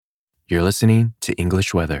You're listening to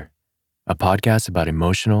English Weather, a podcast about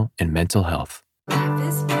emotional and mental health.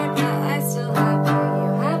 This part, but I still have you.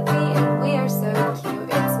 You have me, and we are so cute.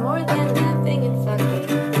 It's more than nothing and fucking.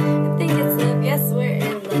 I think it's love, yes, we're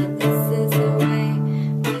in love. This is the way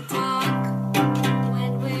we talk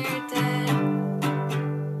when we're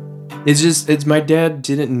dead. It's my dad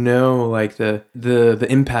didn't know like the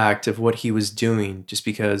impact of what he was doing, just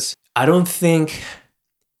because I don't think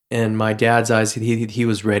in my dad's eyes he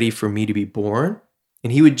was ready for me to be born,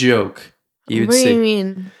 and he would joke. He would What do say, you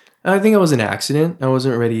mean? I think it was an accident. I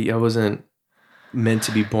wasn't ready. I wasn't meant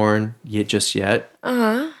to be born just yet.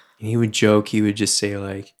 Uh-huh. And he would joke. He would just say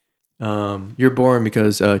like, "You're born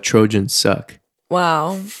because Trojans suck."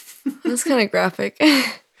 Wow. That's kind of graphic.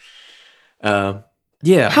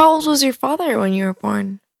 Yeah. How old was your father when you were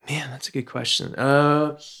born? Man, that's a good question.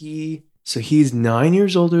 He's 9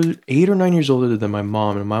 years older, 8 or 9 years older than my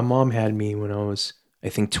mom, and my mom had me when I was, I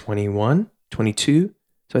think, 21, 22.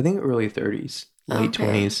 So I think early 30s, late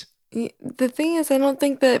Okay. 20s. The thing is, I don't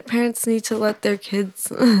think that parents need to let their kids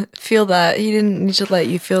feel that. He didn't need to let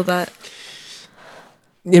you feel that.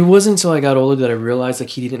 It wasn't until I got older that I realized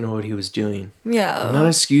like he didn't know what he was doing. Yeah. I'm not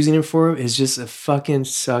excusing him for it. It's just a fucking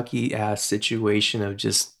sucky ass situation of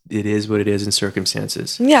just it is what it is in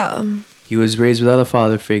circumstances. Yeah. He was raised without a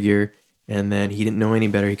father figure, and then he didn't know any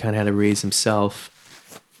better. He kind of had to raise himself,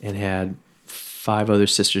 and had 5 other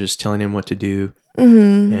sisters telling him what to do.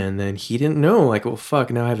 Mm-hmm. And then he didn't know, like, well, fuck,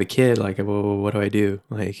 now I have a kid. Like, well, what do I do?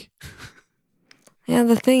 Like, Yeah,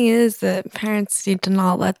 the thing is that parents need to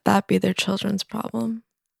not let that be their children's problem.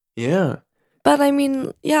 yeah. But I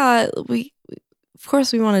mean, yeah, of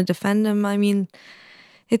course we want to defend him. I mean,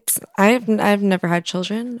 I've never had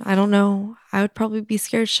children. I don't know. I would probably be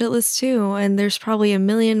scared shitless too. And there's probably a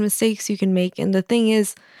million mistakes you can make. And the thing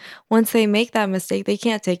is, once they make that mistake, they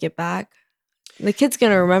can't take it back. The kid's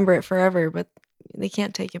gonna remember it forever, but they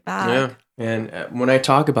can't take it back. Yeah. And when I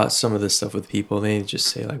talk about some of this stuff with people, they just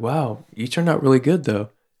say, like, wow, you turned out really good, though.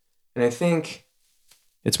 And I think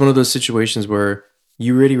it's one of those situations where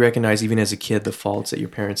you really recognize, even as a kid, the faults that your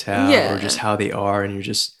parents have Yeah. or just how they are. And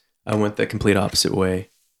I went the complete opposite way,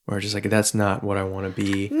 where just like, that's not what I want to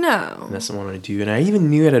be. No. And that's not what I want to do. And I even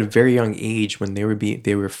knew it at a very young age when they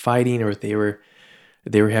were fighting, or they were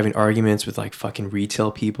having arguments with like fucking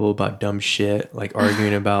retail people about dumb shit, like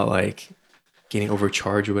arguing about like getting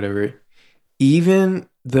overcharged or whatever. Even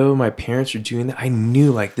though my parents were doing that, I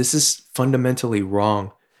knew like this is fundamentally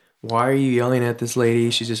wrong. Why are you yelling at this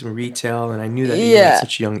lady? She's just in retail. And I knew that even at Yeah.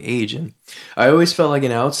 such a young age. And I always felt like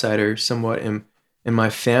an outsider somewhat in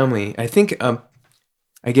my family. I think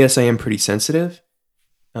I guess I am pretty sensitive.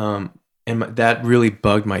 That really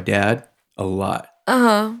bugged my dad a lot.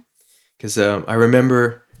 Uh-huh. Because I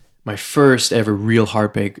remember my first ever real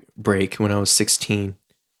heartbreak when I was 16.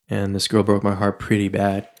 And this girl broke my heart pretty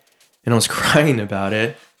bad. And I was crying about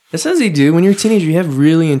it. That's as you do. When you're a teenager, you have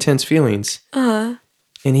really intense feelings. Uh-huh.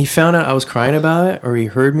 And he found out I was crying about it, or he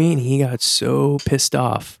heard me, and he got so pissed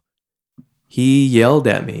off. He yelled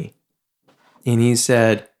at me. And he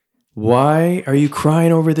said, "Why are you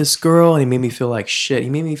crying over this girl?" And he made me feel like shit. He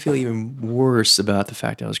made me feel even worse about the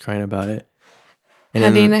fact that I was crying about it. And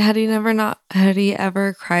Had then, had he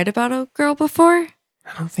ever cried about a girl before?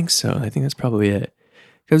 I don't think so. I think that's probably it.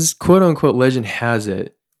 Because quote unquote legend has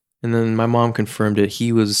it, and then my mom confirmed it.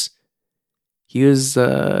 He was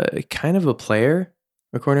kind of a player,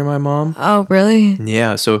 according to my mom. Oh, really?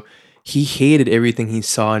 Yeah, so he hated everything he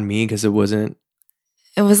saw in me because it wasn't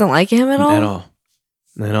It wasn't like him at all? at all.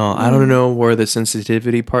 At all. I don't know where the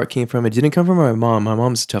sensitivity part came from. It didn't come from my mom. My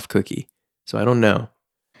mom's a tough cookie, so I don't know.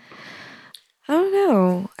 I don't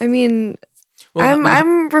know. I mean, Well,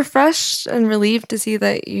 I'm refreshed and relieved to see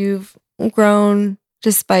that you've grown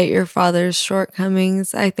despite your father's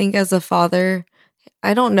shortcomings. I think as a father,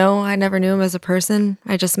 I don't know. I never knew him as a person.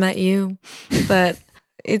 I just met you. But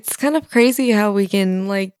it's kind of crazy how we can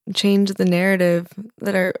like change the narrative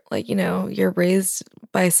that are like, you're raised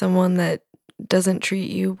by someone that doesn't treat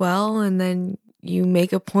you well, and then you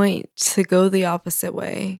make a point to go the opposite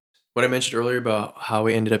way. what I mentioned earlier about how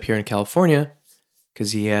we ended up here in California,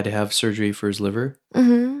 because he had to have surgery for his liver,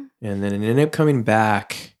 Mm-hmm. and then it ended up coming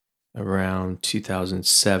back around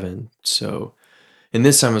 2007. So, and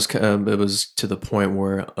this time it was to the point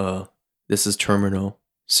where this is terminal.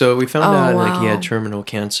 So we found out like he wow. had terminal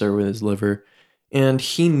cancer with his liver, and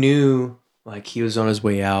he knew like he was on his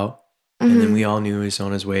way out, and then we all knew he was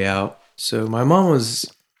on his way out. So my mom was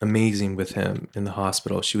amazing with him in the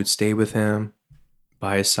hospital. She would stay with him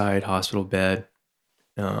by his side, hospital bed.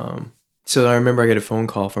 So I remember I get a phone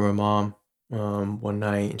call from my mom one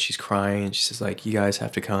night, and she's crying, and she says like, "You guys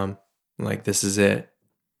have to come. Like, this is it."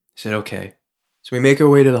 said, okay. So we make our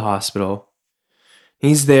way to the hospital.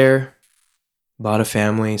 He's there. A lot of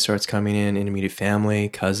family starts coming in, intermediate family,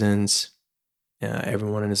 cousins,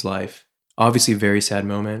 everyone in his life. Obviously, a very sad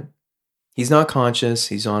moment. He's not conscious.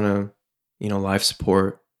 He's on a, life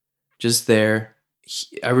support. Just there.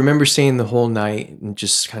 I remember staying the whole night and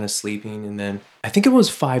just kind of sleeping. And then I think it was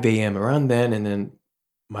 5 a.m. around then. And then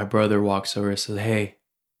my brother walks over and says, "Hey,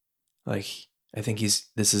 like, I think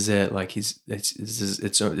this is it. Like,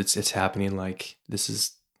 it's happening. Like, this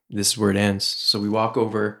is where it ends." So we walk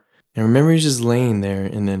over, and I remember he's just laying there.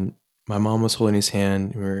 And then my mom was holding his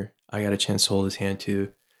hand, where I got a chance to hold his hand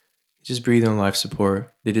too. Just breathing on life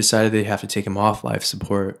support. They decided they have to take him off life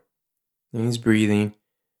support. And he's breathing.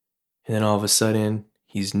 And then all of a sudden,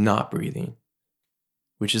 he's not breathing,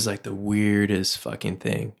 which is like the weirdest fucking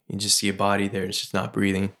thing. You just see a body there, it's just not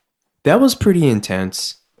breathing. That was pretty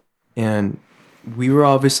intense. And we were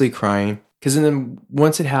obviously crying. Because then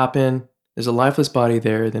once it happened, there's a lifeless body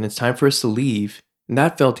there. Then it's time for us to leave. And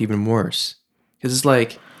that felt even worse. Because it's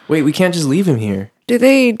like, wait, we can't just leave him here. Do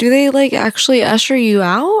they like actually usher you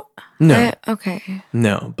out? No. Okay.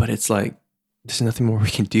 No, but it's like, there's nothing more we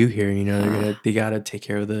can do here. They gotta take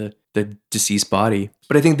care of the deceased body.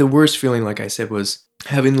 But I think the worst feeling, like I said, was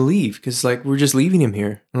having to leave. Because like, we're just leaving him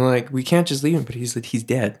here. And like, we can't just leave him, but he's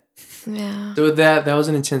dead. Yeah. So that was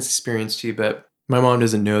an intense experience too. But my mom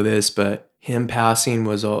doesn't know this, but him passing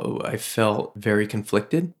I felt very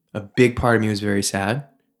conflicted. A big part of me was very sad,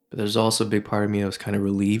 but there's also a big part of me that was kind of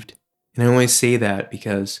relieved. And I only say that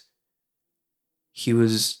because he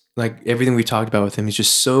was like, everything we talked about with him, he's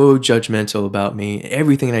just so judgmental about me.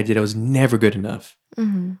 Everything I did, I was never good enough.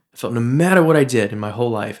 Mm-hmm. I felt no matter what I did in my whole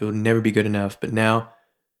life, it would never be good enough. But now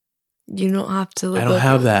You don't have to live I don't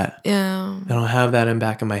have that. Yeah. I don't have that in the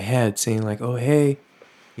back of my head saying like, oh, hey,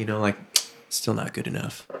 like, still not good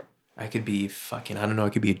enough. I could be fucking, I don't know, I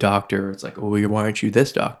could be a doctor. It's like, oh, why aren't you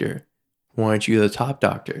this doctor? Why aren't you the top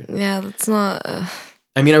doctor? Yeah, that's not...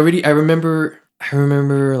 I mean, I remember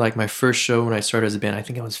like my first show when I started as a band. I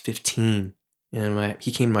think I was 15. And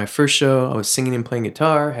he came to my first show. I was singing and playing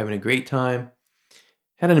guitar, having a great time.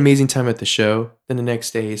 Had an amazing time at the show. Then the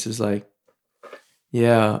next day, he says like,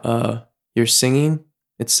 yeah, your singing,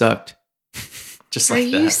 it sucked. Just like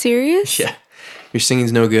that. Are you serious? Yeah. Your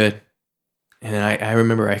singing's no good. And I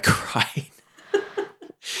remember I cried.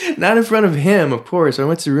 Not in front of him, of course. I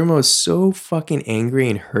went to the room. I was so fucking angry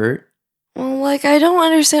and hurt. Well, like, I don't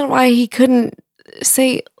understand why he couldn't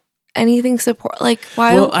say anything support. Like,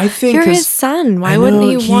 why? Well, I think you're his son. Why wouldn't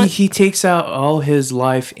he want? He takes out all his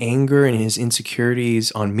life anger and his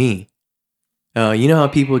insecurities on me. You know how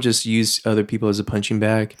people just use other people as a punching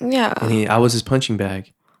bag? Yeah. And I was his punching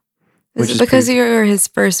bag. Is it because you're his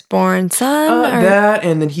firstborn son? That,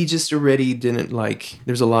 and then he just already didn't like,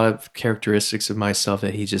 there's a lot of characteristics of myself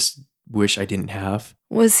that he just wish I didn't have.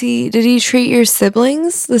 Did he treat your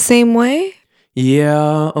siblings the same way?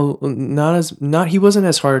 Yeah, he wasn't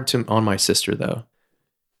as hard on my sister though.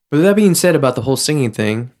 But that being said about the whole singing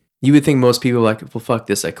thing, you would think most people are like, well, fuck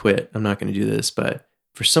this, I quit. I'm not going to do this. But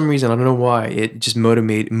for some reason, I don't know why, it just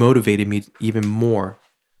motivated me even more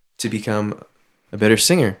to become a better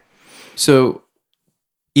singer. So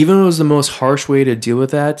even though it was the most harsh way to deal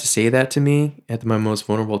with that, to say that to me at my most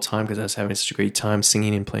vulnerable time, because I was having such a great time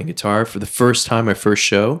singing and playing guitar for the first time, my first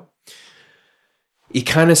show, it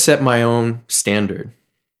kind of set my own standard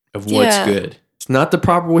of what's good. It's not the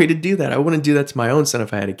proper way to do that. I wouldn't do that to my own son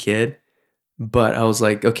if I had a kid. But I was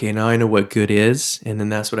like, okay, now I know what good is. And then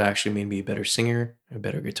that's what actually made me a better singer, a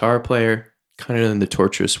better guitar player, kind of in the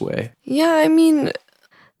torturous way. Yeah, I mean,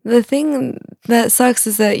 the thing that sucks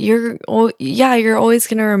is that you're always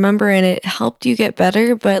going to remember, and it helped you get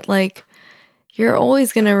better, but like, you're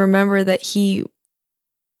always going to remember that he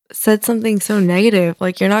said something so negative.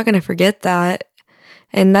 Like, you're not going to forget that.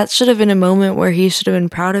 And that should have been a moment where he should have been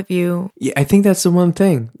proud of you. Yeah, I think that's the one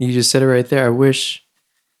thing. You just said it right there. I wish,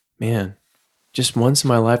 man, just once in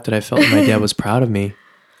my life that I felt like my dad was proud of me.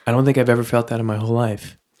 I don't think I've ever felt that in my whole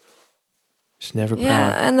life. Just never proud.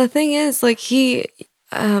 Yeah, and the thing is, like, he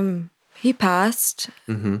passed.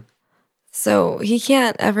 Mm-hmm. So he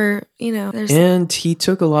can't ever, And he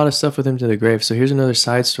took a lot of stuff with him to the grave. So here's another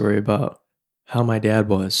side story about how my dad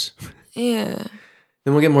was. Yeah.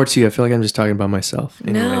 Then we'll get more to you. I feel like I'm just talking about myself.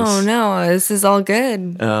 Anyways. No, this is all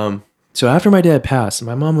good. So after my dad passed,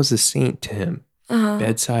 my mom was a saint to him, Uh-huh.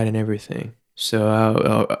 bedside and everything.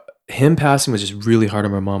 So him passing was just really hard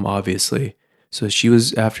on my mom, obviously. So she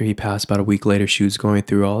was, after he passed, about a week later, she was going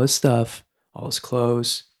through all his stuff, all his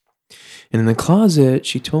clothes. And in the closet,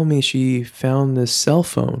 she told me she found this cell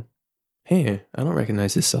phone. Hey, I don't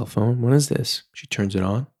recognize this cell phone. What is this? She turns it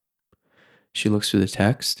on. She looks through the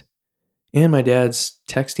text. And my dad's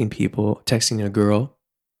texting a girl,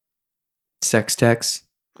 sex text,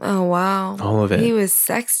 Oh, wow. all of it. He was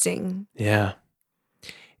sexting. Yeah.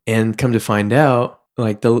 And come to find out,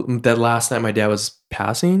 like that last night my dad was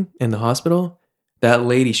passing in the hospital, that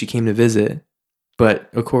lady, she came to visit.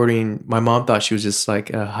 But my mom thought she was just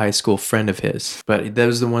like a high school friend of his. But that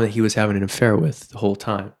was the one that he was having an affair with the whole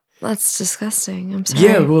time. That's disgusting. I'm sorry.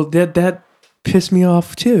 Yeah, well, that pissed me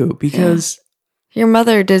off too because Your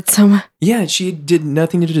mother did so much. yeah, she did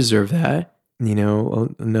nothing to deserve that. You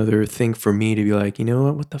know, another thing for me to be like, you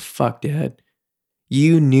know what the fuck, Dad?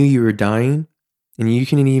 You knew you were dying and you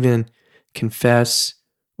couldn't even confess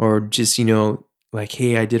or just, like,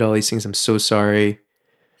 hey, I did all these things. I'm so sorry.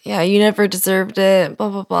 Yeah, you never deserved it. Blah,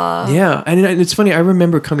 blah, blah. Yeah. And it's funny. I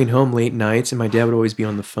remember coming home late nights and my dad would always be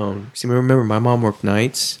on the phone. See, I remember my mom worked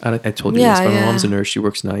nights. I told you this. My mom's a nurse. She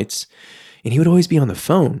works nights. And he would always be on the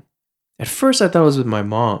phone. At first, I thought it was with my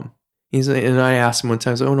mom. And I asked him one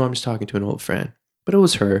time, oh, no, I'm just talking to an old friend. But it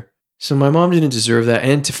was her. So my mom didn't deserve that.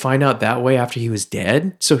 And to find out that way after he was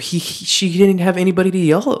dead. So she didn't have anybody to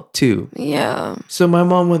yell to. Yeah. So my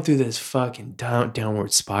mom went through this fucking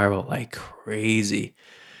downward spiral like crazy.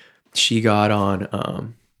 She got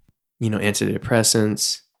on,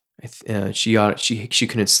 antidepressants. She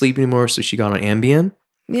couldn't sleep anymore. So she got on Ambien.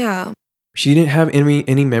 Yeah. She didn't have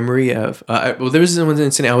any memory of. Well, there was one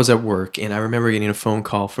incident. I was at work, and I remember getting a phone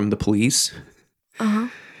call from the police, Uh-huh.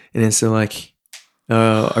 and it's like,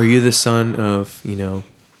 "Are you the son of Erlinda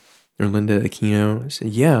Aquino?" I said,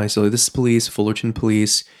 "Yeah." I said, "This is police, Fullerton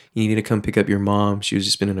Police. You need to come pick up your mom. She was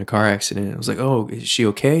just been in a car accident." I was like, "Oh, is she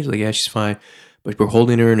okay?" She's like, "Yeah, she's fine, but we're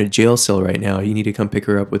holding her in a jail cell right now. You need to come pick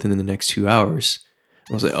her up within the next 2 hours."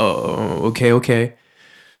 I was like, "Oh, okay."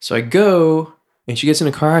 So I go. And she gets in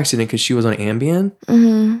a car accident because she was on Ambien.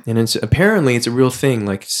 Mm-hmm. And apparently it's a real thing.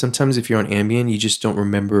 Like sometimes if you're on Ambien, you just don't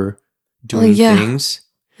remember doing things.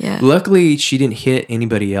 Yeah. Luckily, she didn't hit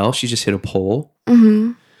anybody else. She just hit a pole.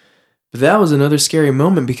 Mm-hmm. But that was another scary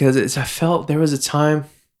moment because I felt there was a time,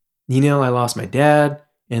 I lost my dad.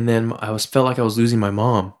 And then felt like I was losing my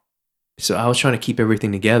mom. So I was trying to keep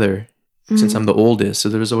everything together since I'm the oldest. So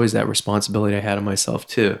there was always that responsibility I had on myself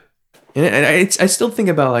too. And I still think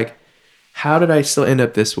about like, how did I still end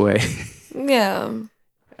up this way? Yeah.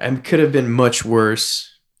 I could have been much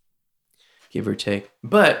worse, give or take.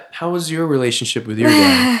 But how was your relationship with your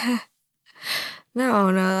dad? No,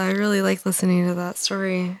 I really like listening to that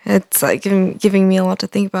story. It's like giving me a lot to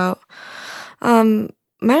think about. My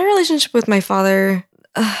relationship with my father,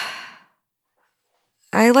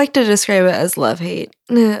 I like to describe it as love-hate.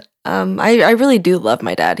 I really do love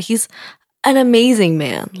my dad. He's an amazing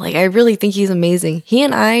man. Like, I really think he's amazing. He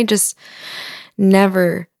and I just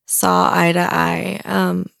never saw eye to eye.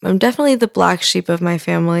 I'm definitely the black sheep of my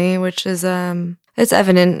family, which is it's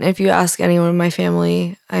evident if you ask anyone in my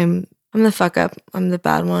family. I'm the fuck up. I'm the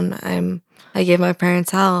bad one. I gave my parents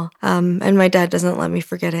hell. And my dad doesn't let me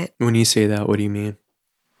forget it. When you say that, what do you mean?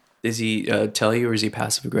 Does he tell you, or is he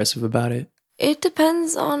passive aggressive about it? It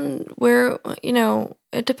depends on where,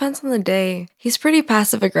 it depends on the day. He's pretty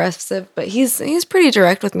passive aggressive, but he's pretty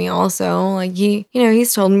direct with me also. Like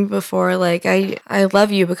he's told me before, like, I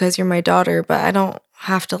love you because you're my daughter, but I don't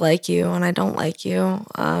have to like you and I don't like you.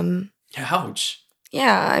 Ouch.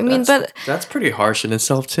 Yeah, I mean, but that's pretty harsh in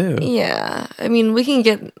itself too. Yeah, I mean, we can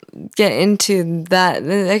get into that.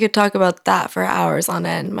 I could talk about that for hours on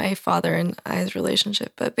end, my father and I's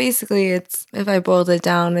relationship. But basically, if I boiled it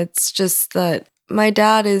down, it's just that my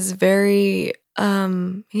dad is very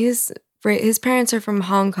his parents are from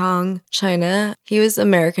Hong Kong, China. He was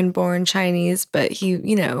American-born Chinese, but he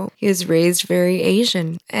was raised very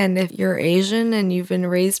Asian. And if you're Asian and you've been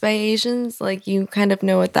raised by Asians, like, you kind of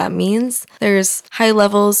know what that means. There's high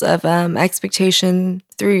levels of expectation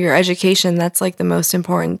through your education. That's like the most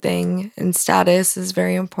important thing. And status is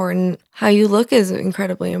very important. How you look is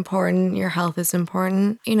incredibly important. Your health is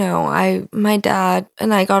important. My dad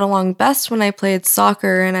and I got along best when I played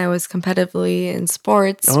soccer and I was competitively in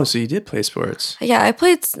sports. Oh, so you did play sports? Yeah, I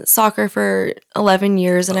played soccer for 11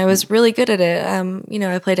 years and I was really good at it.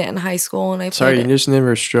 I played it in high school and you just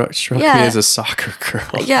never struck me as a soccer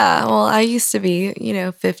girl. Yeah, well, I used to be,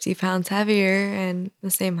 50 pounds heavier and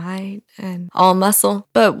the same height and all muscle.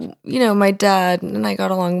 But, my dad and I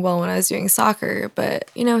got along well when I was doing soccer.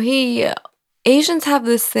 But, Asians have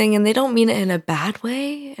this thing, and they don't mean it in a bad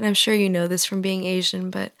way. And I'm sure you know this from being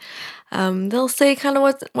Asian, but they'll say kind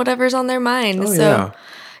of whatever's on their mind. Oh, so,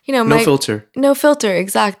 yeah. No filter. No filter,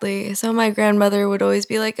 exactly. So my grandmother would always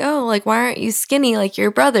be like, oh, like, why aren't you skinny like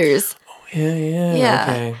your brothers? Oh, Yeah.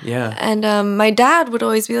 Okay. Yeah. And my dad would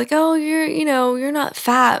always be like, "Oh, you're not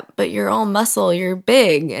fat, but you're all muscle. You're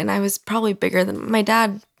big." And I was probably bigger than my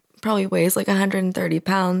dad. Probably weighs like 130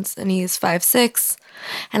 pounds, and he's 5'6",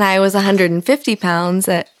 and I was 150 pounds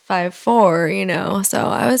at 5'4". So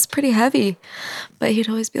I was pretty heavy. But he'd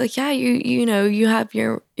always be like, "Yeah, you have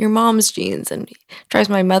your mom's genes," and he drives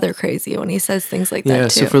my mother crazy when he says things like Yeah.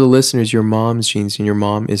 that too. So for the listeners, your mom's genes and your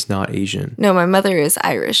mom is not Asian. No, my mother is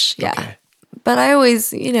Irish. Yeah. Okay. But I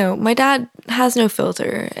always, my dad has no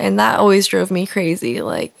filter, and that always drove me crazy.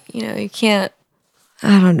 Like, you can't,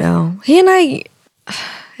 I don't know. He and I,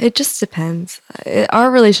 it just depends.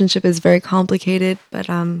 Our relationship is very complicated, but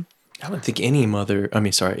I don't think any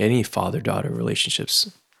father-daughter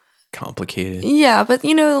relationship's complicated. yeah, but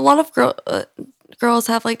a lot of girls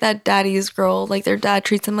have like that daddy's girl, like their dad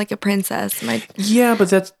treats them like a princess. Yeah, but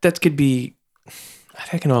that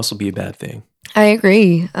can also be a bad thing. I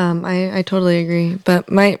agree. I totally agree. But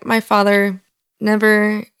my father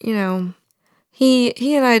never,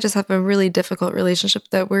 he and I just have a really difficult relationship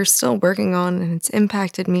that we're still working on, and it's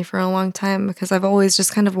impacted me for a long time because I've always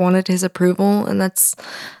just kind of wanted his approval, and that's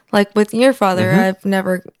like with your father, I've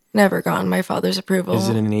never gotten my father's approval. Is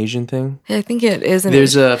it an Asian thing? I think it is.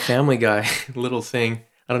 There's a Family Guy little thing.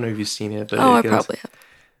 I don't know if you've seen it, but I probably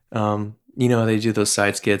have. They do those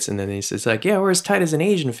side skits, and then it's like, yeah, we're as tight as an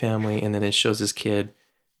Asian family, and then it shows this kid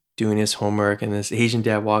doing his homework, and this Asian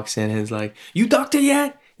dad walks in and is like, "You doctor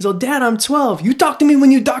yet?" He's like, "Dad, I'm 12. You talk to me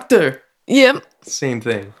when you doctor." Yep. Same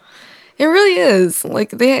thing. It really is.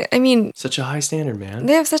 Like Such a high standard, man.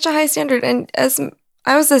 they have such a high standard, and as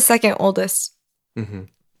I was the second oldest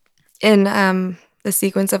in the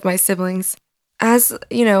sequence of my siblings. As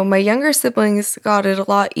my younger siblings got it a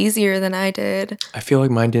lot easier than I did. I feel like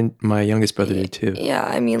my youngest brother did too. Yeah,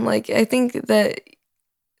 I think that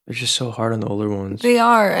They're just so hard on the older ones. they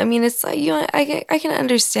are. It's like I can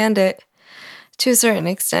understand it to a certain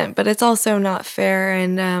extent, but it's also not fair.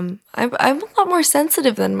 And I'm a lot more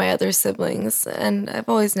sensitive than my other siblings, and I've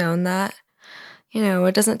always known that.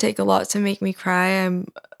 It doesn't take a lot to make me cry. I'm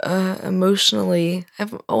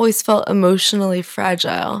I've always felt emotionally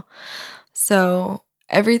fragile. So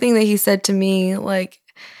everything that he said to me, like...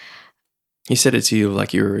 He said it to you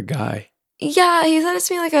like you were a guy. Yeah, he said it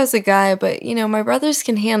to me like I was a guy, but, my brothers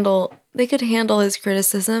could handle his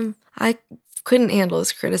criticism. I couldn't handle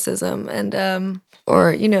his criticism, and,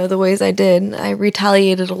 or, the ways I did. I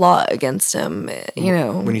retaliated a lot against him,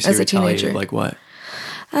 When you say as a teenager. like what?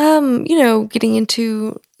 Getting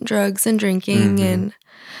into drugs and drinking, and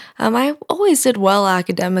I always did well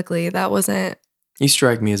academically. That wasn't... You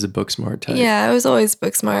strike me as a book smart type. Yeah, I was always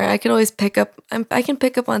book smart. I could always I can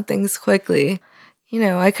pick up on things quickly.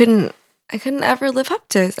 I couldn't ever live up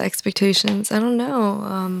to his expectations. I don't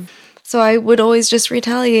know. So I would always just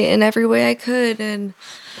retaliate in every way I could. And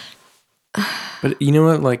But you know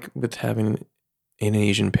what? Like with having an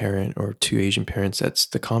Asian parent or two Asian parents, that's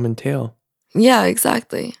the common tale. yeah,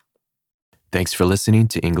 exactly. Thanks for listening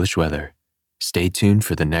to English Weather. Stay tuned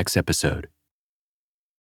for the next episode.